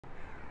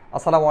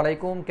আসসালামু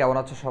আলাইকুম, কেমন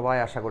আছো সবাই?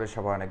 আশা করি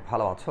সবাই অনেক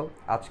ভালো আছো।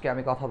 আজকে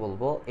আমি কথা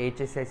বলবো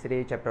HSC ICT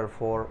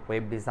Chapter-04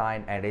 web design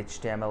and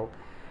HTML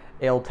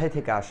এই অধ্যায়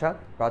থেকে আসা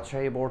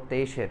রাজশাহী বোর্ড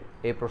 23-এর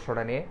এই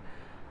প্রশ্নটা নিয়ে।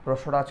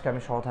 প্রশ্নটা আজকে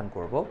আমি সমাধান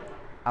করব।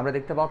 আমরা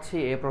দেখতে পাচ্ছি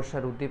এই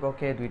প্রশ্নের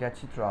উদ্দীপকে দুইটা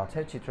চিত্র আছে।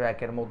 চিত্র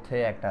 1-এর মধ্যে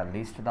একটা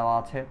লিস্ট দেওয়া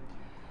আছে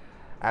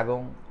এবং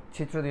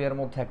চিত্র 2-এর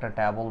মধ্যে একটা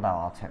ট্যাবল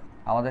দেওয়া আছে।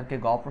 আমাদেরকে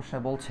গ প্রশ্নে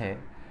বলছে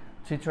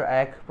চিত্র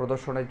 1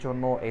 প্রদর্শনের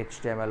জন্য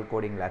HTML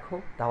কোডিং লেখো।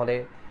 তাহলে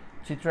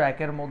চিত্র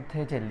 1-এর মধ্যে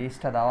যে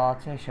লিস্টটা দেওয়া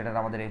আছে সেটার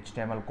আমাদের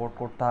HTML কোড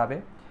করতে হবে।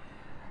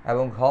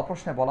 এবং ঘ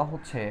প্রশ্নে বলা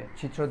হচ্ছে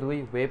চিত্র 2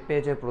 ওয়েব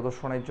পেজে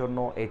প্রদর্শনের জন্য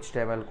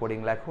HTML কোডিং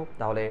লেখো।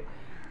 তাহলে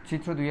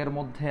চিত্র 2-এর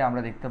মধ্যে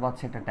আমরা দেখতে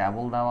পাচ্ছি একটা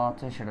ট্যাবল দেওয়া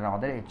আছে, সেটার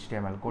আমাদের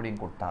HTML কোডিং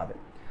করতে হবে।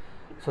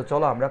 সো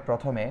চলো আমরা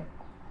প্রথমে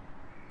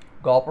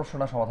গ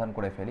প্রশ্নটা সমাধান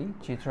করে ফেলি।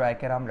 চিত্র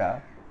 1-এর আমরা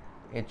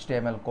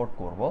HTML কোড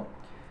করব।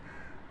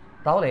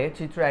 তাহলে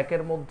চিত্র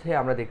 1-এর মধ্যে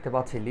আমরা দেখতে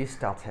পাচ্ছি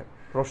লিস্ট আছে।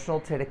 প্রশ্ন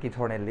হচ্ছে এটা কী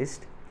ধরনের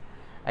লিস্ট।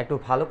 একটু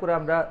ভালো করে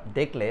আমরা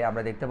দেখলে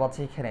আমরা দেখতে পাচ্ছি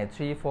এখানে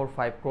 3, 4,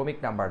 5 ক্রমিক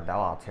নাম্বার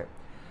দেওয়া আছে।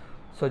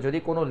 সো যদি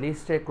কোনো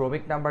লিস্টে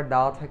ক্রমিক নাম্বার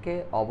দেওয়া থাকে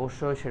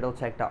অবশ্যই সেটা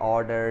হচ্ছে একটা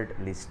অর্ডার্ড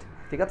লিস্ট,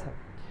 ঠিক আছে?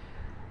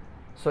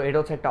 সো এটা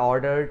হচ্ছে একটা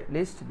অর্ডার্ড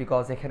লিস্ট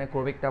বিকজ এখানে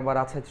ক্রমিক নাম্বার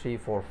আছে 3,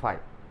 4,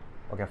 5।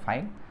 ওকে,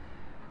 ফাইন।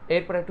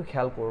 এরপরে একটু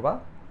খেয়াল করবা,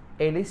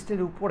 এই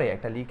লিস্টের উপরে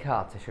একটা লেখা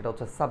আছে, সেটা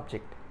হচ্ছে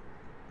সাবজেক্ট।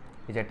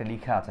 এই যে একটা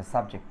লেখা আছে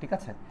সাবজেক্ট, ঠিক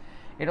আছে?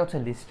 এটা হচ্ছে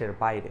লিস্টের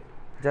বাইরে,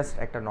 জাস্ট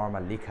একটা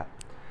নর্মাল লেখা।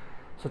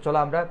 সো চলো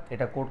আমরা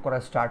এটা কোড করা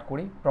স্টার্ট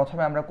করি।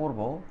 প্রথমে আমরা করব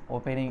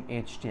ওপেনিং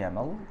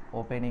HTML।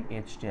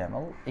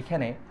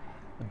 এখানে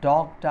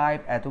ডক টাইপ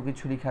এত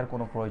কিছু লেখার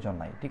কোনো প্রয়োজন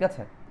নাই, ঠিক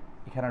আছে?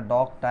 এখানে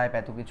ডক টাইপ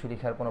এত কিছু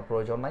লেখার কোনো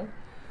প্রয়োজন নাই।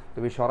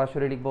 তুমি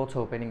সরাসরি লিখবা হচ্ছে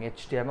ওপেনিং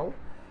HTML,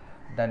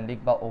 দেন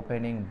লিখবা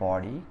ওপেনিং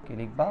বডি। কি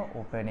লিখবা?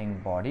 Opening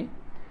body.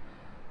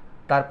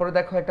 তারপরে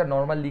দেখো একটা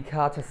নর্মাল লেখা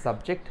আছে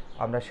সাবজেক্ট,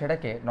 আমরা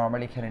সেটাকে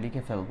নর্মালি এখানে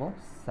লিখে ফেলবো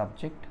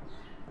সাবজেক্ট।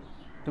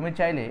 তুমি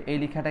চাইলে এই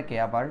লেখাটাকে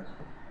আবার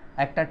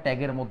একটা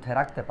ট্যাগের মধ্যে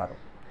রাখতে পারো।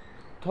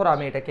 ধরো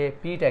আমি এটাকে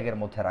পি ট্যাগের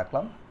মধ্যে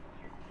রাখলাম,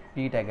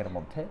 পি ট্যাগের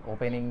মধ্যে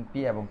ওপেনিং পি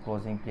এবং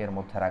ক্লোজিং পি এর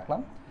মধ্যে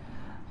রাখলাম।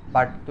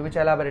 বাট তুমি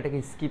চাইলে আবার এটাকে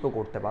স্কিপও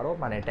করতে পারো,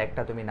 মানে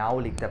ট্যাগটা তুমি নাও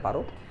লিখতে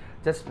পারো।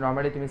 জাস্ট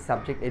নর্মালি তুমি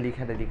সাবজেক্ট এই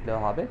লেখাটা লিখলেও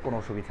হবে, কোনো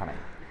অসুবিধা নাই।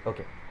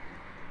 ওকে,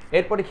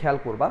 এরপরে খেয়াল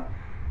করবা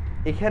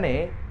এখানে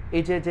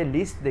এই যে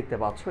লিস্ট দেখতে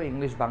পাচ্ছ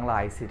ইংলিশ বাংলা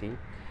ICT,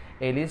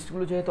 এই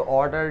লিস্টগুলো যেহেতু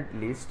অর্ডার্ড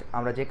লিস্ট,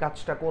 আমরা যে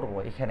কাজটা করব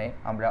এখানে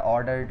আমরা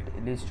অর্ডার্ড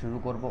লিস্ট শুরু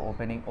করব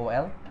ওপেনিং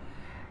OL।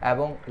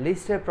 এবং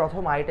লিস্টের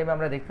প্রথম আইটেমে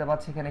আমরা দেখতে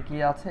পাচ্ছি এখানে কি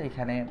আছে,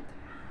 এখানে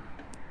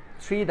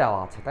 3 দেওয়া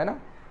আছে, তাই না?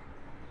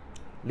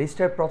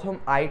 লিস্টের প্রথম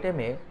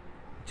আইটেমে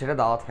যেটা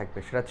দেওয়া থাকবে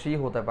সেটা 3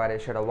 হতে পারে,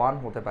 সেটা 1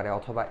 হতে পারে,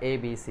 অথবা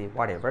ABC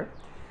হোয়াট এভার।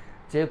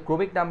 যে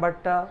ক্রমিক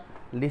নাম্বারটা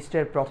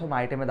লিস্টের প্রথম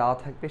আইটেমে দেওয়া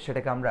থাকবে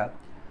সেটাকে আমরা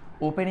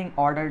ওপেনিং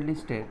অর্ডার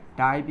লিস্টে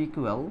টাইপ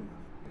ইকুয়াল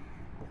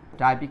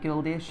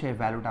দিয়ে সেই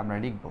ভ্যালুটা আমরা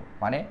লিখব।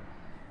 মানে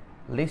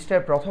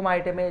লিস্টের প্রথম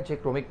আইটেমে যে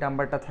ক্রমিক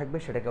নাম্বারটা থাকবে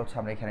সেটাকে হচ্ছে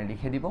আমরা এখানে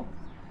লিখে দিব।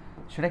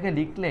 সেটাকে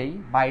লিখলেই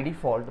বাই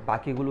ডিফল্ট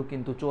বাকিগুলো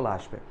কিন্তু চলে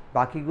আসবে,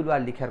 বাকিগুলো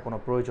আর লেখার কোনো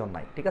প্রয়োজন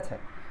নাই, ঠিক আছে?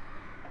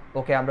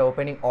 ওকে, আমরা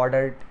ওপেনিং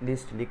অর্ডার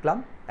লিস্ট লিখলাম।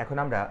 এখন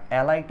আমরা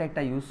এলআই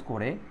ট্যাগটা ইউজ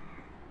করে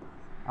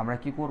আমরা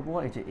কি করব,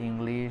 এই যে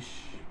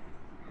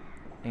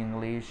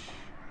ইংলিশ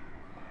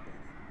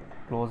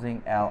ক্লোজিং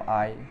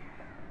LI,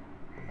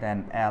 দেন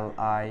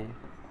LI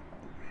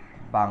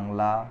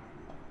বাংলা,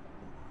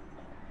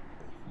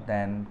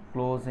 দেন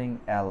ক্লোজিং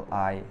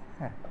LI,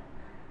 হ্যাঁ,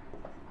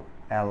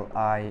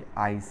 LI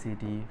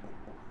ICT,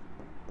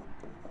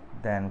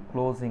 দেন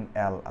ক্লোজিং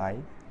LI।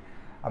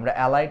 আমরা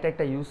LI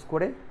ট্যাগটা ইউজ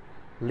করে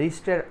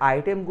লিস্টের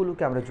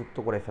আইটেমগুলোকে আমরা যুক্ত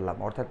করে ফেললাম,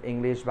 অর্থাৎ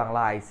ইংলিশ বাংলা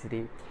ICT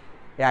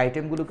এই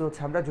আইটেমগুলোকে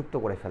হচ্ছে আমরা যুক্ত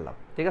করে ফেললাম,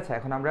 ঠিক আছে?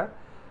 এখন আমরা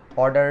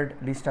অর্ডার্ড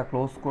লিস্টটা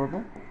ক্লোজ করব,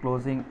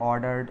 ক্লোজিং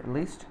অর্ডার্ড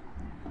লিস্ট।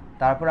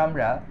 তারপর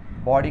আমরা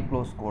বডি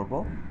ক্লোজ করব,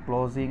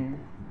 ক্লোজিং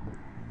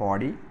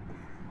বডি।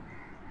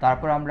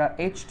 তারপর আমরা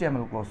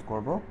HTML ক্লোজ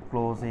করব,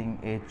 ক্লোজিং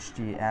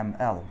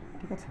HTML,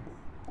 ঠিক আছে?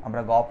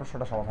 আমরা গ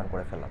প্রশ্নটা সমাধান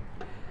করে ফেললাম।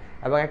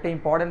 এবং একটা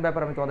ইম্পর্টেন্ট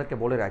ব্যাপার আমি তোমাদেরকে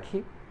বলে রাখি,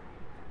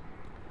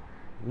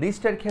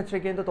 লিস্টের ক্ষেত্রে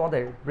কিন্তু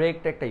তোমাদের ব্রেক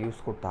ট্যাগটা ইউজ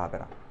করতে হবে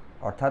না।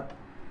 অর্থাৎ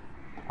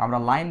আমরা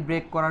লাইন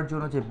ব্রেক করার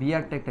জন্য যে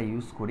BR ট্যাগটা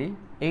ইউজ করি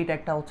এই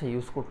ট্যাগটা হচ্ছে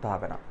ইউজ করতে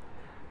হবে না।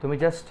 তুমি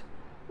just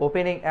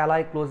opening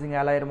LI closing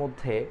LI এর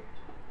মধ্যে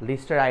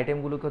লিস্টের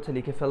আইটেমগুলোকে হচ্ছে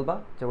লিখে ফেলবা।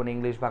 যেমন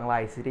ইংলিশ বাংলা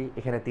ICT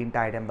এখানে 3টা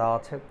আইটেম দেওয়া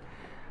আছে,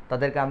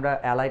 তাদেরকে আমরা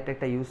LI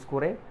ট্যাগটা ইউজ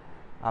করে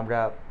আমরা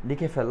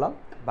লিখে ফেললাম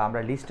বা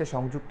আমরা লিস্টে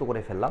সংযুক্ত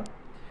করে ফেললাম।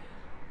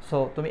 সো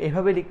তুমি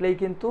এভাবে লিখলেই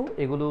কিন্তু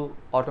এগুলো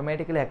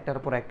অটোমেটিক্যালি একটার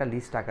পর একটা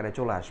লিস্ট আকারে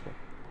চলে আসবে।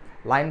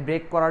 লাইন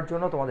ব্রেক করার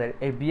জন্য তোমাদের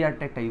এই BR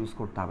ট্যাগটা ইউজ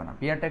করতে হবে না।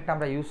 BR ট্যাগটা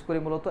আমরা ইউজ করি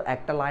মূলত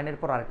একটা লাইনের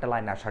পর আরেকটা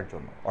লাইন আসার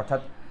জন্য।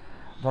 অর্থাৎ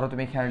ধরো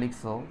তুমি এখানে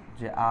লিখছো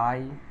যে আই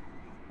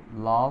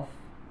লাভ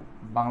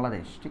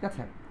বাংলাদেশ, ঠিক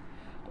আছে?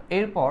 তো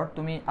এরপর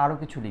তুমি আরও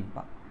কিছু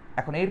লিখবা।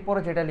 এখন এরপরে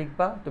যেটা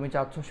লিখবা তুমি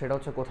চাচ্ছ সেটা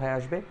হচ্ছে কোথায়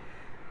আসবে,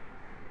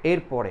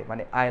 এরপরে,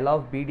 মানে আই লাভ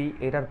BD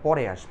এটার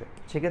পরে আসবে।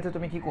 সেক্ষেত্রে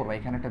তুমি কি করবা,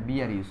 এখানে একটা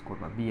BR ইউজ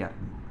করবা, BR।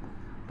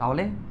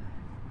 তাহলে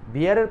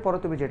BR এর পরে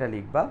তুমি যেটা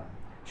লিখবা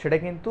সেটা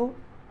কিন্তু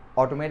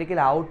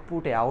অটোমেটিক্যালি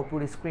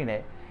আউটপুট স্ক্রিনে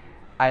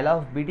আই লাভ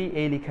বিডি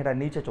এই লেখাটা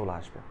নিচে চলে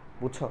আসবে,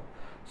 বুঝছো?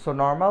 সো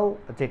নর্মাল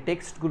যে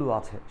টেক্সটগুলো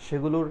আছে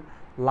সেগুলোর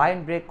লাইন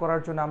ব্রেক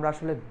করার জন্য আমরা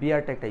আসলে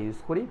বিআর ট্যাগটা ইউজ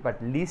করি, বাট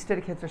লিস্টের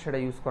ক্ষেত্রে সেটা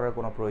ইউজ করার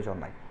কোনো প্রয়োজন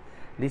নাই।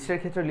 লিস্টের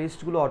ক্ষেত্রে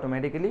লিস্টগুলো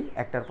অটোমেটিক্যালি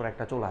একটার পর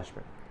একটা চলে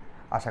আসবে।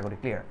 আশা করি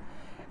ক্লিয়ার।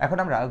 এখন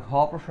আমরা ঘ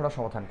প্রশ্নটা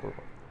সমাধান করব।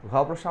 ঘ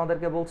প্রশ্ন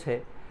আমাদেরকে বলছে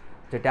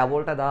যে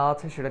ট্যাবলটা দেওয়া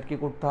আছে সেটা কী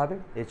করতে হবে,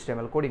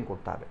 HTML কোডিং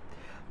করতে হবে।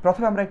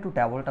 প্রথমে আমরা একটু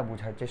ট্যাবলটা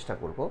বোঝার চেষ্টা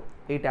করব।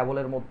 এই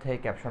ট্যাবলের মধ্যে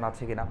ক্যাপশন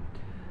আছে কিনা।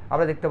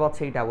 আমরা দেখতে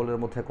পাচ্ছি এই ট্যাবলের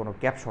মধ্যে কোনো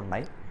ক্যাপশন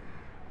নাই।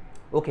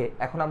 ওকে,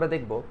 এখন আমরা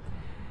দেখব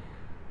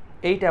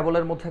এই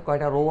ট্যাবলের মধ্যে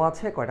কয়টা রো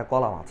আছে, কয়টা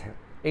কলাম আছে।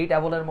 এই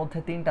ট্যাবলের মধ্যে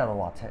 3টা রো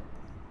আছে,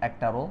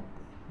 একটা রো,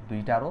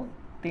 2টা রো,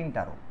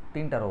 3টা রো,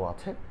 3টা রো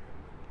আছে।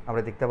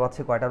 আমরা দেখতে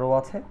পাচ্ছি কয়টা রো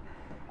আছে,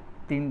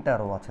 3টা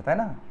রো আছে, তাই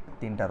না?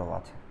 3টা রো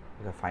আছে,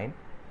 ফাইন।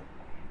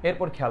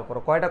 এরপর খেয়াল করো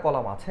কয়টা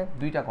কলাম আছে,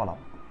 2টা কলাম।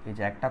 এই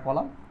যে একটা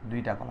কলাম,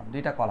 2টা কলাম,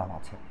 2টা কলাম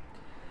আছে।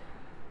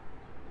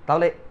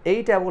 তাহলে এই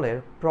ট্যাবলের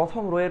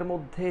প্রথম রো এর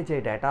মধ্যে যে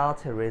ডাটা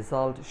আছে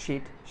রেজাল্ট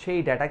শিট, সেই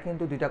ডাটা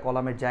কিন্তু 2টা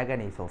কলামের জায়গা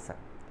নিয়ে ফেলছে।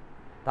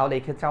 তাহলে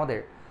এই ক্ষেত্রে আমাদের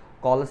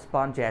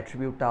কলস্পান যে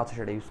অ্যাট্রিবিউটটা আছে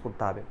সেটা ইউজ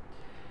করতে হবে।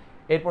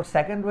 এরপর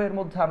সেকেন্ড রো এর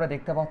মধ্যে আমরা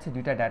দেখতে পাচ্ছি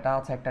 2টা ডাটা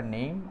আছে, একটা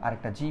নেম আর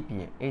একটা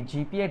জিপিএ। এই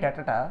জিপিএ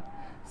ডাটাটা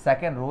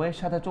সেকেন্ড রো এর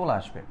সাথে চলে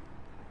আসবে,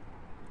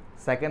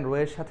 সেকেন্ড রো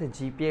এর সাথে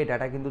জিপিএ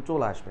ডাটা কিন্তু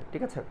চলে আসবে,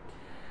 ঠিক আছে?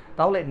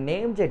 তাহলে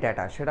নেম যে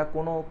ডাটা সেটা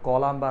কোনো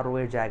কলাম বা রো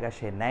এর জায়গা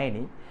সে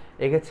নেয়নি,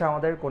 এক্ষেত্রে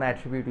আমাদের কোনো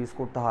অ্যাট্রিবিউট ইউজ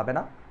করতে হবে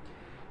না।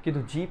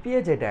 কিন্তু জিপিএ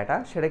যে ডাটা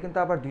সেটা কিন্তু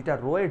আবার 2টা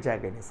রো এর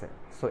জায়গায় নিছে।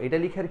 সো এটা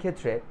লিখার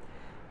ক্ষেত্রে,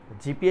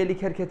 জিপিএ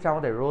লিখার ক্ষেত্রে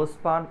আমাদের রো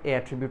স্পান এই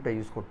অ্যাট্রিবিউটটা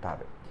ইউজ করতে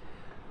হবে।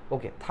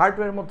 ওকে, থার্ড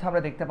রো এর মধ্যে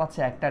আমরা দেখতে পাচ্ছি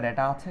একটা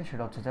ডাটা আছে,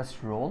 সেটা হচ্ছে জাস্ট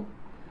রোল।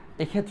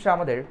 এক্ষেত্রে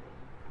আমাদের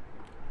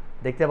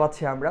দেখতে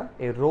পাচ্ছি আমরা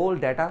এই রোল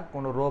ডাটা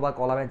কোনো রো বা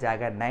কলামের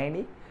জায়গায়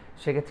নেয়নি,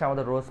 সেক্ষেত্রে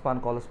আমাদের রো স্পান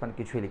কল স্পান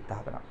কিছুই লিখতে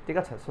হবে না, ঠিক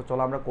আছে? সো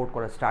চলো আমরা কোড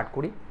করে স্টার্ট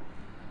করি।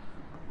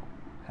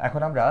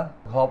 এখন আমরা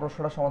ঘ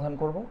প্রশ্নটা সমাধান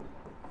করব।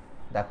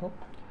 দেখো,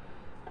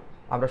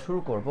 আমরা শুরু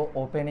করব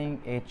ওপেনিং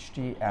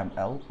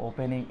HTML,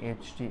 ওপেনিং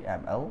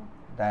HTML,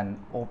 দেন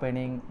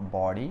ওপেনিং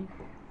বডি।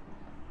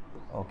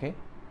 ওকে,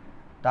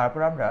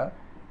 তারপর আমরা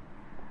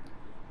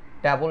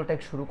ট্যাবল ট্যাগ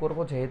শুরু করব,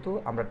 যেহেতু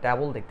আমরা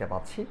ট্যাবল দেখতে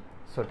পাচ্ছি।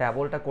 সো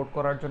ট্যাবলটা কোড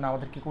করার জন্য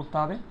আমাদের কি করতে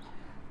হবে,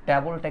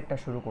 ট্যাবল ট্যাগটা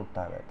শুরু করতে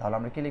হবে। তাহলে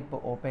আমরা কি লিখব,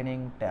 ওপেনিং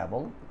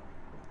ট্যাবল।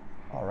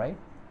 অলরাইট,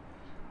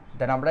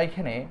 দেন আমরা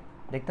এখানে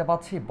দেখতে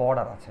পাচ্ছি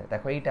বর্ডার আছে।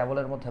 দেখো এই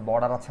ট্যাবলের মধ্যে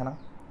বর্ডার আছে না,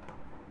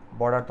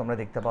 বর্ডার তোমরা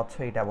দেখতে পাচ্ছ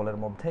এই ট্যাবলের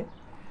মধ্যে।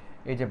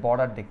 এই যে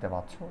বর্ডার দেখতে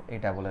পাচ্ছ এই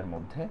ট্যাবলের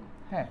মধ্যে,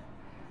 হ্যাঁ,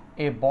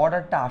 এই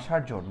বর্ডারটা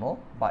আসার জন্য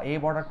বা এই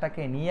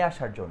বর্ডারটাকে নিয়ে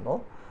আসার জন্য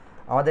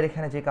আমাদের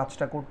এখানে যে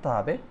কাজটা করতে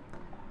হবে,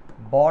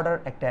 বর্ডার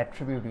একটা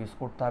অ্যাট্রিবিউট ইউজ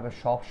করতে হবে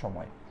সব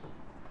সময়।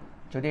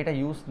 যদি এটা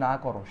ইউজ না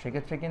করো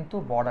সেক্ষেত্রে কিন্তু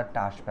বর্ডারটা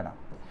আসবে না।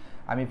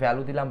 আমি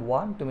ভ্যালু দিলাম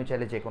 1, তুমি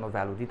চাইলে যে কোনো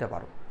ভ্যালু দিতে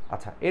পারো।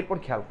 আচ্ছা, এরপর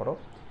খেয়াল করো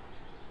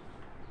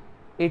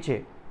এই যে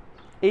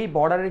এই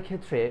বর্ডারের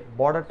ক্ষেত্রে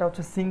বর্ডারটা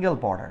হচ্ছে সিঙ্গেল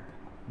বর্ডার,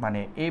 মানে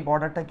এই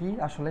বর্ডারটা কি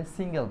আসলে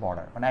সিঙ্গেল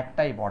বর্ডার, মানে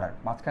একটাই বর্ডার,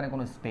 মাঝখানে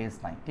কোনো স্পেস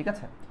নাই, ঠিক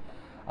আছে?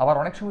 আবার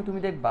অনেক সময় তুমি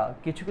দেখবা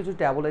কিছু কিছু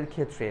ট্যাবলের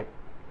ক্ষেত্রে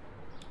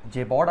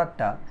যে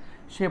বর্ডারটা,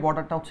 সে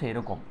বর্ডারটা হচ্ছে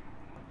এরকম,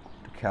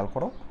 খেয়াল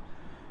করো,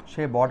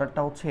 সে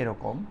বর্ডারটা হচ্ছে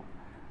এরকম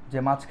যে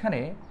মাঝখানে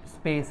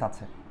স্পেস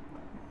আছে।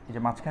 এই যে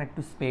মাঝখানে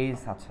একটু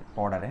স্পেস আছে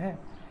বর্ডারে, হ্যাঁ,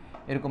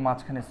 এরকম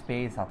মাঝখানে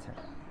স্পেস আছে।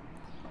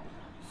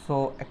 সো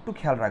একটু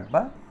খেয়াল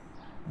রাখবা,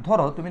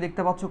 ধরো তুমি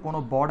দেখতে পাচ্ছ কোনো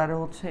বর্ডারে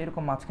হচ্ছে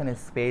এরকম মাঝখানে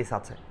স্পেস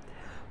আছে,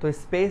 তো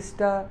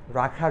স্পেসটা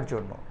রাখার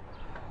জন্য,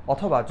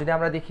 অথবা যদি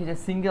আমরা দেখি যে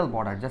সিঙ্গেল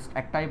বর্ডার, জাস্ট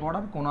একটাই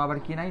বর্ডার, কোনো আবার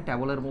কি নাই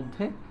ট্যাবলের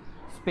মধ্যে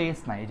স্পেস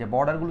নাই, এই যে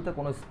বর্ডারগুলোতে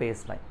কোনো স্পেস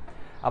নাই,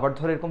 আবার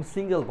ধরো এরকম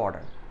সিঙ্গেল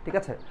বর্ডার, ঠিক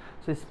আছে?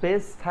 সো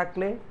স্পেস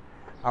থাকলে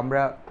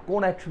আমরা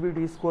কোন অ্যাট্রিবিউট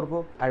ইউজ করব,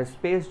 আর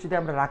স্পেস যদি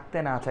আমরা রাখতে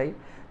না চাই,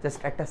 জাস্ট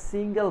একটা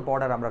সিঙ্গেল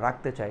বর্ডার আমরা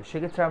রাখতে চাই,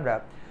 সেক্ষেত্রে আমরা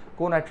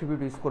কোন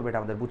অ্যাট্রিবিউট ইউজ করবো এটা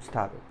আমাদের বুঝতে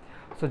হবে।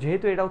 সো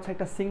যেহেতু এটা হচ্ছে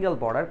একটা সিঙ্গেল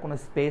বর্ডার, কোনো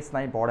স্পেস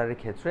নাই বর্ডারের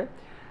ক্ষেত্রে,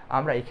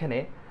 আমরা এখানে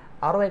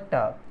আরও একটা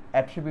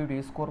অ্যাট্রিবিউট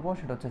ইউজ করব,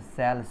 সেটা হচ্ছে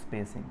সেল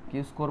স্পেসিং।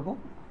 ইউজ করব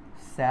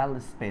সেল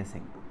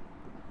স্পেসিং,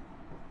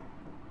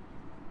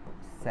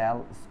 সেল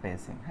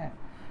স্পেসিং, হ্যাঁ,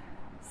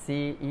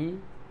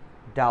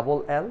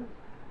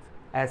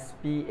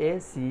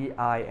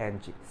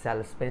 CELLSPACING, সেল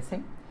স্পেসিং।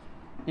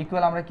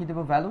 ইকুয়াল আমরা কি দেব,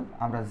 ভ্যালু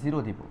আমরা 0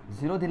 দিব।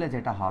 0 দিলে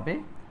যেটা হবে,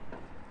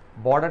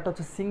 বর্ডারটা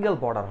হচ্ছে সিঙ্গেল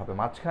বর্ডার হবে,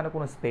 মাঝখানে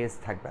কোনো স্পেস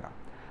থাকবে না।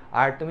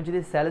 আর তুমি যদি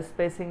সেল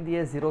স্পেসিং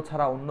দিয়ে 0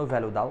 ছাড়া অন্য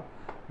ভ্যালু দাও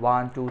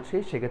 1 2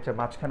 3, সেক্ষেত্রে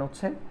মাঝখানে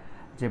হচ্ছে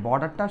যে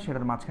বর্ডারটা,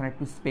 সেটার মাঝখানে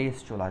একটু স্পেস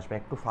চলে আসবে,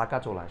 একটু ফাঁকা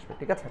চলে আসবে,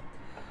 ঠিক আছে?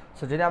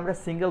 সো যদি আমরা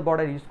সিঙ্গেল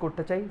বর্ডার ইউজ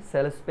করতে চাই,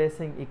 সেল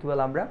স্পেসিং ইকুয়াল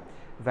আমরা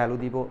ভ্যালু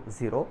দিব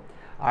 0।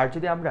 আর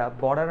যদি আমরা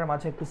বর্ডারের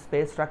মাঝে একটু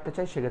স্পেস রাখতে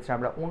চাই, সেক্ষেত্রে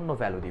আমরা অন্য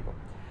ভ্যালু দিব।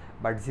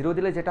 বাট 0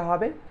 দিলে যেটা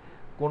হবে,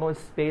 কোনো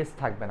স্পেস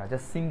থাকবে না,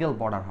 জাস্ট সিঙ্গেল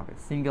বর্ডার হবে,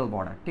 সিঙ্গেল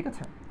বর্ডার, ঠিক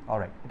আছে?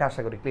 অলরাইট, এটা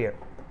আশা করি ক্লিয়ার।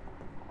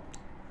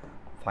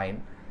 ফাইন,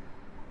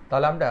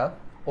 তাহলে আমরা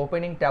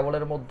ওপেনিং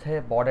ট্যাবলের মধ্যে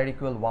বর্ডার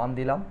ইকুয়াল 1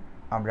 দিলাম,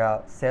 আমরা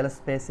সেল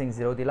স্পেসিং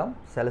 0 দিলাম।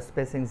 সেল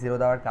স্পেসিং 0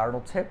 দেওয়ার কারণ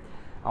হচ্ছে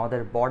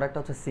আমাদের বর্ডারটা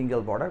হচ্ছে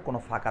সিঙ্গেল বর্ডার, কোনো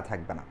ফাঁকা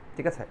থাকবে না,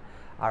 ঠিক আছে?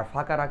 আর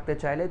ফাঁকা রাখতে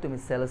চাইলে তুমি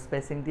সেল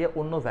স্পেসিং দিয়ে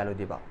অন্য ভ্যালু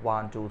দিবা,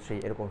 1 2 3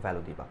 এরকম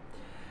ভ্যালু দিবা।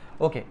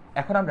 ওকে,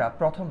 এখন আমরা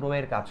প্রথম রো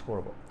এর কাজ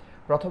করব।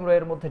 প্রথম রো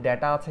এর মধ্যে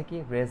ডেটা আছে কি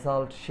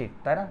রেজাল্ট শিট,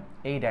 তাই না?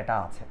 এই ডেটা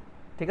আছে,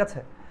 ঠিক আছে।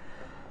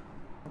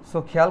 সো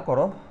খেয়াল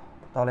করো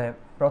তাহলে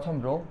প্রথম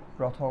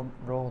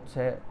রো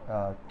হচ্ছে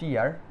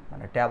টিআর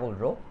মানে ট্যাবল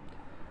রো।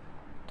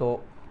 তো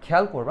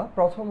খেয়াল করবা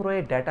প্রথম রো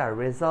এর ডেটা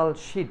রেজাল্ট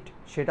শিট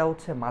সেটা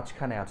হচ্ছে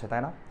মাঝখানে আছে,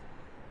 তাই না?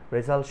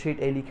 রেজাল্ট শিট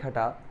এই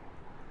লেখাটা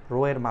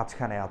রো এর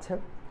মাঝখানে আছে,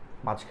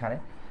 মাঝখানে।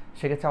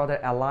 সেক্ষেত্রে আমাদের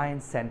অ্যালাইন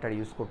সেন্টার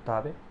ইউজ করতে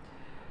হবে।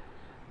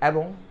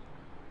 এবং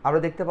আমরা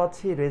দেখতে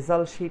পাচ্ছি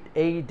রেজাল্ট শিট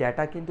এই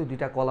ডেটা কিন্তু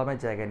দুইটা কলামের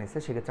জায়গায় নিচ্ছে,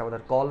 সেক্ষেত্রে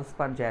আমাদের কল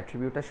স্পান যে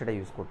অ্যাট্রিবিউটটা সেটা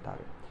ইউজ করতে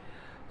হবে।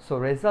 সো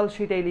রেজাল্ট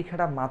শিট এই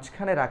লেখাটা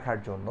মাঝখানে রাখার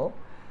জন্য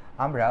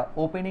আমরা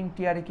ওপেনিং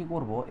টিয়ারে কী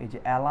করব, এই যে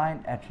অ্যালাইন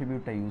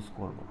অ্যাট্রিবিউটটা ইউজ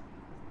করব।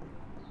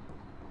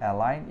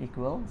 অ্যালাইন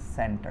ইকুয়াল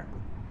সেন্টার,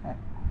 হ্যাঁ,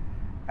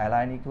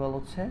 অ্যালাইন ইকুয়াল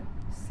হচ্ছে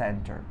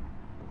সেন্টার।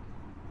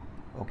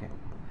 ওকে,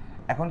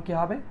 এখন কি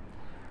হবে,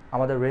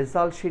 আমাদের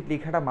রেজাল্ট শিট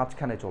লেখাটা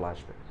মাঝখানে চলে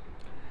আসবে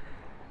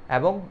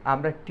এবং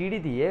আমরা টিডি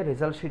দিয়ে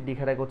রেজাল্ট শিট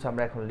লেখাটাকে হচ্ছে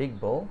আমরা এখন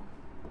লিখব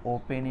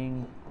ওপেনিং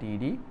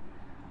টিডি।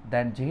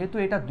 দেন যেহেতু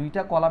এটা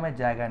দুইটা কলামের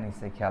জায়গা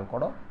নিচ্ছে, খেয়াল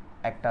করো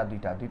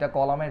দুইটা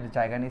কলামের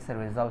জায়গা নিচ্ছে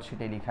রেজাল্ট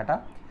শিটে লেখাটা,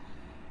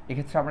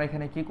 এক্ষেত্রে আমরা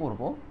এখানে কি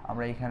করব,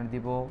 আমরা এখানে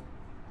দিব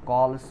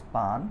কল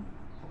স্পান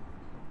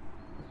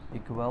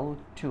ইকুয়াল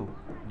টু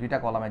দুইটা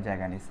কলামের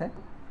জায়গা নিচ্ছে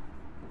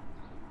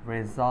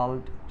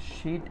রেজাল্ট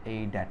শিট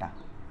এই ডেটা,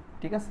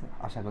 ঠিক আছে,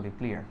 আশা করি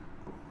ক্লিয়ার।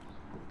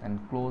 দেন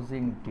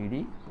ক্লোজিং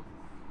টিডি,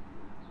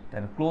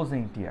 দেন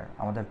ক্লোজিং টিয়ার।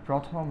 আমাদের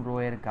প্রথম রো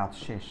এর কাজ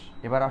শেষ।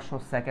 এবার আসো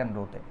সেকেন্ড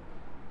রোতে।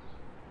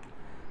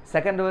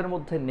 সেকেন্ড রো এর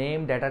মধ্যে নেম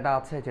ডেটাটা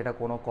আছে যেটা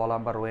কোনো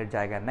কলাম বা রো এর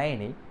জায়গা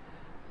নেয়নি।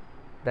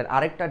 দেন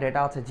আরেকটা ডেটা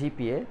আছে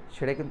জিপিএ,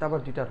 সেটা কিন্তু আবার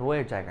দুইটা রো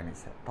এর জায়গা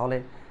নিচ্ছে। তাহলে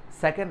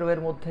সেকেন্ড রো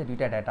এর মধ্যে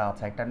দুইটা ডেটা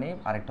আছে, একটা নেম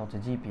আরেকটা হচ্ছে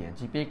জিপিএ।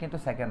 জিপিএ কিন্তু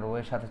সেকেন্ড রো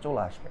এর সাথে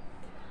চলে আসবে।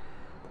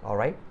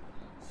 অলরাইট,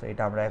 সো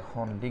এটা আমরা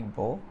এখন লিখব।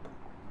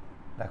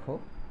 দেখো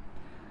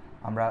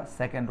আমরা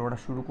সেকেন্ড রোটা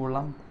শুরু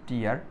করলাম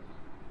টিয়ার।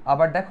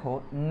 আবার দেখো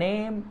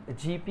নেম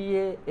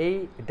জিপিএ এই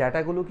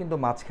ডেটাগুলো কিন্তু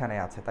মাঝখানে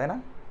আছে, তাই না?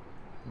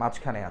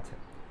 মাঝখানে আছে,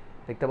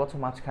 দেখতে পাচ্ছ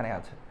মাঝখানে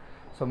আছে।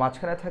 সো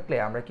মাঝখানে থাকলে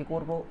আমরা কি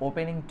করব,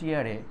 ওপেনিং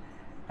টিয়ারে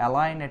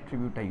অ্যালাইন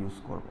অ্যাট্রিবিউটটা ইউজ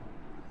করব।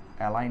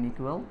 অ্যালাইন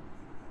ইকুয়াল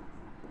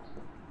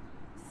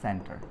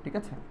সেন্টার, ঠিক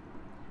আছে,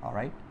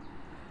 অলরাইট।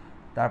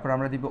 তারপর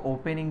আমরা দিব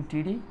ওপেনিং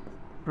টিডি।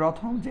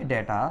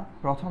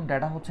 প্রথম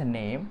ডেটা হচ্ছে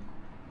নেম,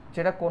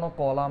 যেটা কোনো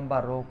কলাম বা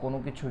রো কোনো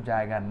কিছু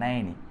জায়গা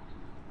নেয়নি,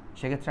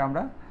 সেক্ষেত্রে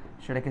আমরা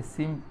সেটাকে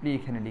সিম্পলি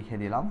এখানে লিখে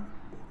দিলাম।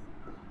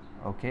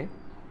 ওকে,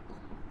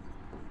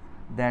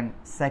 দেন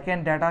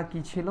সেকেন্ড ডাটা কি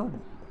ছিল,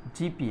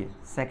 জিপিএ।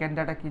 সেকেন্ড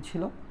ডাটা কি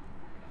ছিল,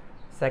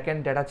 সেকেন্ড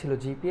ডাটা ছিল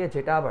জিপিএ,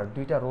 যেটা আবার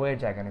দুইটা রো এর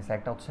জায়গা নিচ্ছে,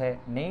 একটা হচ্ছে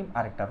নেম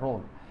আর একটা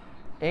রোল।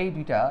 এই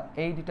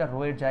দুইটা রো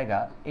এর জায়গা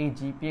এই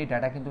জিপিএ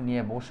ডাটা কিন্তু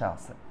নিয়ে বসে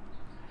আছে।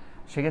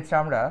 সেক্ষেত্রে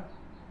আমরা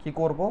কি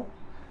করব,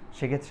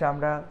 সেক্ষেত্রে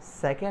আমরা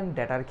সেকেন্ড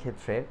ডাটার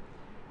ক্ষেত্রে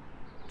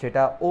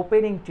যেটা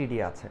ওপেনিং টিডি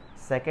আছে,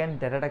 সেকেন্ড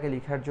ডাটাটাকে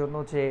লেখার জন্য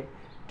যে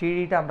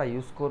টিডিটা আমরা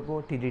ইউজ করব,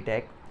 টিডি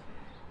ট্যাগ,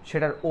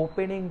 সেটার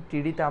ওপেনিং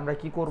টিডিতে আমরা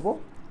কি করব,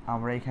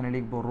 আমরা এখানে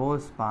লিখব রো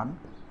স্পান,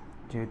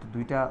 যেহেতু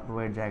দুইটা রো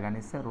এর জায়গা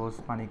নিচ্ছে, রো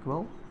স্পান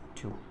ইকুয়াল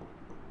 2,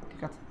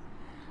 ঠিক আছে।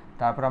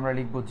 তারপর আমরা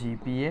লিখব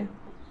জিপিএ,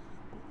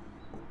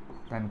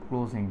 দেন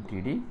ক্লোজিং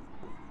টিডি।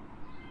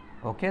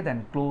 ওকে, দেন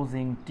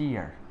ক্লোজিং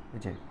টিয়ার, এই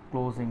যে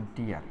ক্লোজিং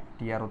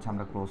টিয়ার হচ্ছে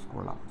আমরা ক্লোজ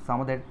করলাম। সো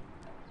আমাদের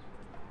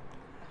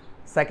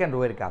সেকেন্ড রো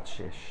এর কাজ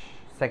শেষ।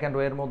 সেকেন্ড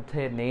রো এর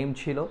মধ্যে নেম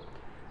ছিল,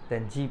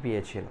 দেন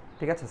জিপিএ ছিল,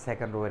 ঠিক আছে,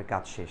 সেকেন্ড রো এর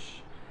কাজ শেষ।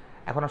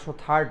 এখন আসো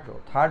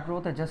থার্ড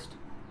রোতে জাস্ট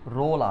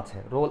রোল আছে।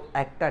 রোল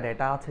একটা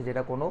ডেটা আছে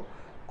যেটা কোনো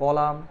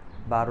কলাম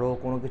বা রো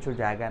কোনো কিছুর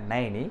জায়গা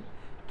নেয়নি,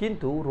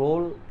 কিন্তু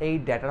রোল এই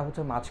ডেটাটা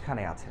হচ্ছে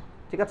মাঝখানে আছে,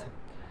 ঠিক আছে।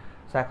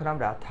 সো এখন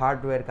আমরা থার্ড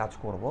রো এর কাজ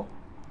করব।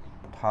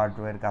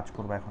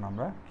 এখন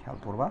আমরা খেয়াল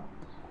করবা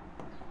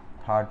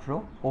থার্ড রো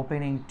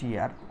ওপেনিং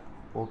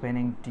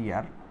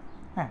টিয়ার,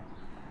 হ্যাঁ,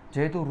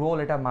 যেহেতু রোল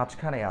এটা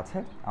মাঝখানে আছে,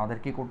 আমাদের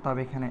কি করতে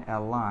হবে, এখানে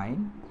অ্যালাইন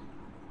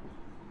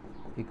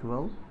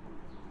ইকুয়াল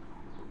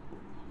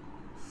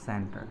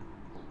সেন্টার,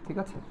 ঠিক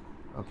আছে।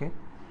 ওকে,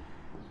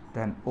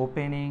 দেন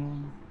ওপেনিং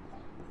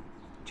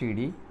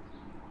টিডি,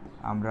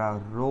 আমরা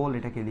রোল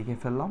এটাকে লিখে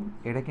ফেললাম।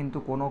 এটা কিন্তু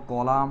কোনো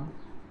কলাম,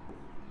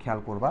 খেয়াল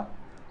করবা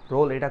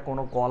রোল এটা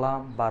কোনো কলাম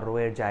বা রো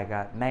এর জায়গা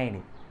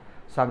নেয়নি।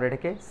 সো আমরা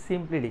এটাকে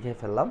সিম্পলি লিখে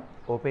ফেললাম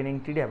ওপেনিং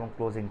টিডি এবং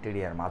ক্লোজিং টিডি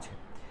এর মাঝে।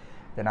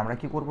 দেন আমরা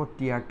কি করব,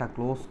 টিয়ারটা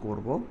ক্লোজ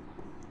করব।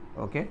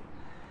 ওকে,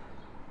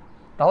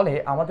 তাহলে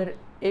আমাদের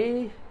এই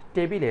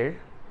টেবিলের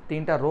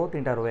তিনটা রো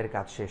এর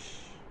কাজ শেষ।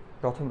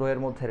 প্রথম রো এর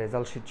মধ্যে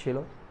রেজাল্ট শিট ছিল,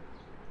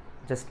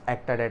 জাস্ট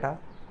একটা ডেটা।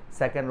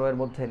 সেকেন্ড রো এর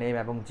মধ্যে নেম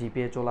এবং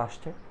জিপিএ চলে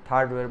আসছে।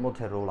 থার্ড রো এর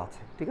মধ্যে রোল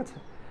আছে, ঠিক আছে।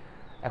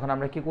 এখন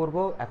আমরা কি করব,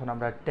 এখন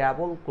আমরা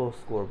ট্যাবল ক্লোজ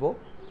করব,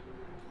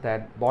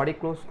 দেন বডি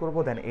ক্লোজ করব,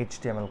 দেন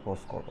HTML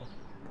ক্লোজ করব।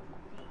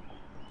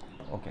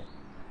 ওকে,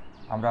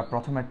 আমরা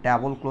প্রথমে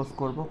ট্যাবল ক্লোজ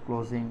করব,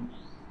 ক্লোজিং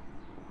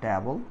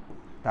ট্যাবল।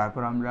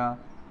 তারপর আমরা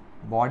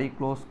বডি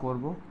ক্লোজ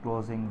করব,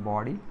 ক্লোজিং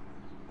বডি।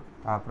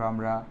 তারপর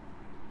আমরা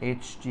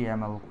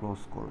HTML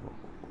ক্লোজ করব,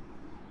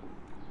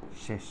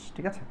 শেষ,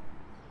 ঠিক আছে।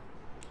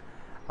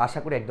 আশা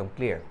করি একদম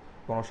ক্লিয়ার।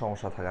 কোনো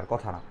সমস্যা থাকার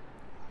কথা না।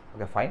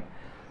 Okay fine.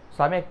 সো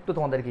আমি একটু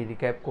তোমাদেরকে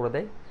রিক্যাপ করে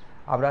দেই।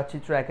 আমরা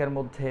চিত্র 1-এর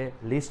মধ্যে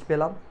লিস্ট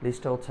পেলাম,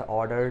 লিস্টটা হচ্ছে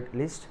ordered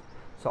list.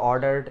 So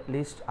ordered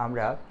list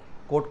আমরা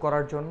কোড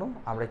করার জন্য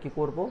আমরা কি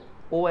করব,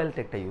 ওএল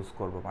টেকটা ইউজ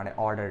করব, মানে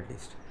অর্ডার্ড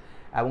লিস্ট।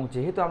 এবং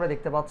যেহেতু আমরা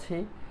দেখতে পাচ্ছি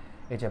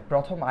এই যে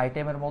প্রথম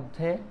আইটেমের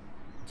মধ্যে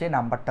যে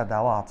নাম্বারটা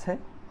দেওয়া আছে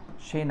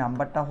সেই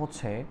নাম্বারটা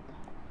হচ্ছে,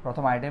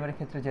 প্রথম আইটেমের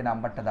ক্ষেত্রে যে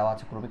নাম্বারটা দেওয়া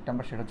আছে ক্রমিক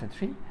নাম্বার, সেটা হচ্ছে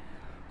 3।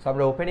 সো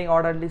আমরা ওপেনিং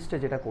অর্ডার লিস্টে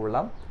যেটা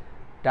করলাম,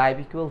 টাইপ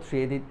ইকুয়াল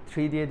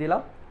 3 দিয়ে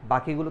দিলাম,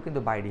 বাকিগুলো কিন্তু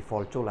বাই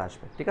ডিফল্ট চলে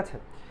আসবে, ঠিক আছে।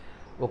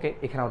 ওকে,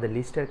 এখানে আমাদের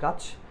লিস্টের কাজ।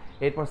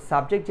 এরপর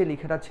সাবজেক্ট যে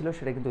লেখাটা ছিল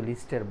সেটা কিন্তু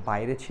লিস্টের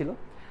বাইরে ছিল,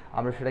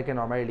 আমরা সেটাকে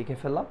নর্মালি লিখে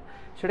ফেললাম,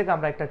 সেটাকে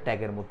আমরা একটা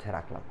ট্যাগের মধ্যে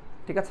রাখলাম,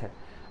 ঠিক আছে।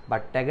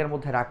 বাট ট্যাগের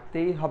মধ্যে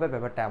রাখতেই হবে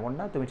ব্যাপারটা এমন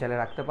না, তুমি চাইলে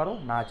রাখতে পারো,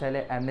 না চাইলে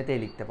এমনিতেই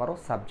লিখতে পারো,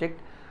 সাবজেক্ট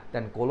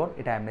দেন কোলন,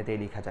 এটা এমনিতেই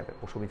লেখা যাবে,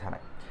 অসুবিধা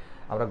নাই।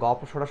 আমরা গ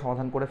প্রশ্নটা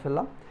সমাধান করে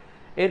ফেললাম।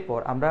 এরপর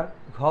আমরা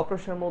ঘ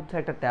প্রশ্নের মধ্যে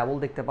একটা ট্যাবল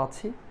দেখতে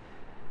পাচ্ছি।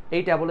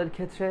 এই ট্যাবলের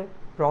ক্ষেত্রে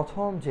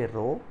প্রথম যে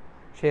রো,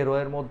 সেই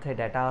রোয়ের মধ্যে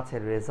ডেটা আছে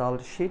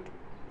রেজাল্ট শিট,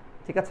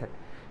 ঠিক আছে।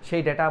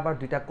 সেই ডেটা আবার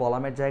দুইটা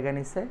কলামের জায়গা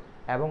নিছে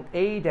এবং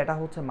এই ডেটা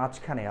হচ্ছে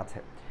মাঝখানে আছে।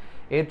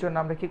 এর জন্য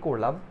আমরা কি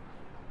করলাম,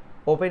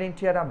 ওপেনিং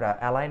টিয়ার আমরা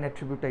অ্যালাইন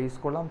অ্যাট্রিবিউটটা ইউজ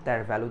করলাম,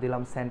 তার ভ্যালু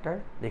দিলাম সেন্টার,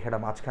 লেখাটা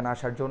মাঝখানে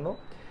আসার জন্য।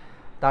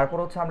 তারপর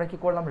হচ্ছে আমরা কি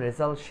করলাম,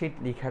 রেজাল্ট শিট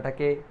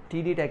লেখাটাকে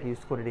টিডিটাকে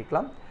ইউজ করে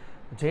লিখলাম।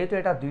 যেহেতু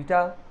এটা দুইটা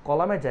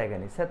কলামের জায়গা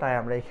নিচ্ছে, তাই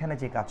আমরা এখানে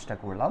যে কাজটা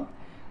করলাম,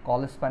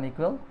 কল স্প্যান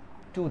ইকুয়াল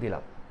 2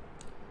 দিলাম।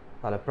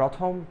 তাহলে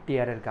প্রথম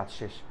টিয়ারের কাজ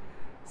শেষ।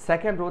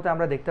 সেকেন্ড রোতে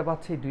আমরা দেখতে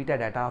পাচ্ছি দুইটা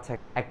ডেটা আছে,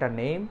 একটা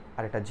নেম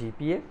আর একটা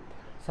জিপিএ।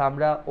 সো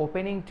আমরা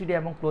ওপেনিং টিডি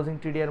এবং ক্লোজিং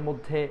টিডি এর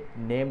মধ্যে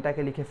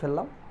নেমটাকে লিখে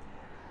ফেললাম।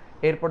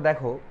 এরপর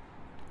দেখো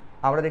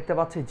আমরা দেখতে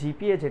পাচ্ছি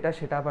জিপিএ যেটা,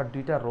 সেটা আবার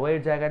দুইটা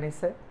রোয়ের জায়গা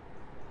নিচ্ছে।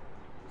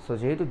 সো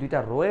যেহেতু দুইটা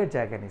রোয়ের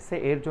জায়গা নিচ্ছে,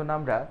 এর জন্য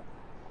আমরা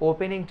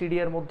ওপেনিং টিডি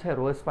এর মধ্যে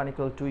রো স্প্যান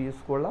ইকুয়াল 2 ইউজ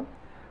করলাম,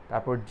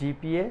 তারপর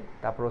জিপিএ,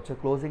 তারপর হচ্ছে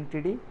ক্লোজিং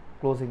টিডি,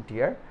 ক্লোজিং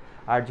টিয়ার।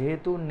 আর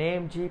যেহেতু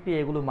নেম জিপিএ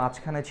এগুলো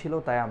মাঝখানে ছিল,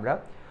 তাই আমরা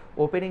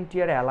ওপেনিং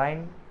টিয়ার অ্যালাইন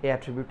এই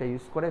অ্যাট্রিবিউটটা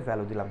ইউজ করে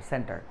ভ্যালু দিলাম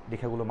সেন্টার,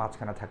 লেখাগুলো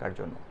মাঝখানে থাকার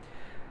জন্য।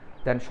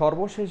 দেন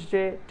সর্বশেষ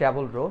যে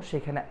ট্যাবল রো,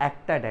 সেখানে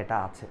একটা ডেটা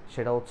আছে,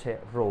 সেটা হচ্ছে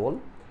রোল।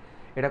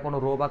 এটা কোনো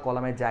রো বা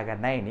কলামের জায়গা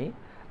নেয়নি,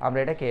 আমরা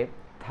এটাকে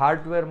থার্ড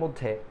রোয়ের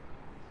মধ্যে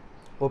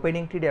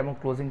ওপেনিং টিডি এবং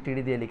ক্লোজিং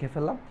টিডি দিয়ে লিখে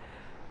ফেললাম।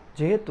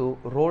 যেহেতু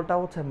রোলটা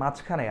হচ্ছে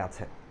মাঝখানে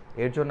আছে,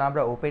 এর জন্য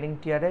আমরা ওপেনিং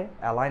টিয়ারে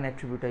অ্যালাইন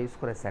অ্যাট্রিবিউটটা ইউজ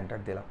করে সেন্টার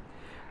দিলাম।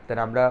 দেন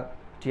আমরা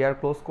টিয়ার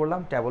ক্লোজ করলাম,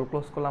 ট্যাবল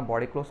ক্লোজ করলাম,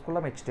 বডি ক্লোজ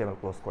করলাম, HTML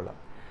ক্লোজ করলাম।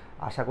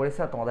 আশা করি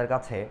স্যার তোমাদের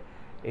কাছে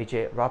এই যে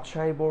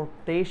রাজশাহী বোর্ড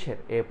 23-এর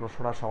এই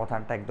প্রশ্নটার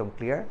সমাধানটা একদম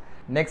ক্লিয়ার।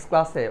 নেক্সট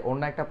ক্লাসে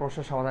অন্য একটা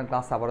প্রশ্নের সমাধান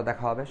ক্লাস আবারও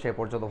দেখা হবে, সে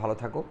পর্যন্ত ভালো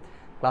থাকো।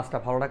 ক্লাসটা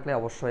ভালো লাগলে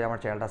অবশ্যই আমার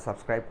চ্যানেলটা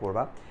সাবস্ক্রাইব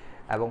করবা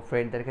এবং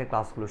ফ্রেন্ডদেরকে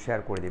ক্লাসগুলো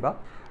শেয়ার করে দিবা।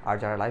 আর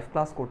যারা লাইভ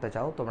ক্লাস করতে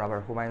চাও, তোমরা আবার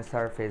হুমায়ুন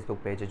স্যার ফেসবুক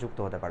পেজে যুক্ত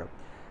হতে পারো।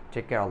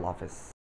 টেক কেয়ার, আল্লাহ হাফেজ।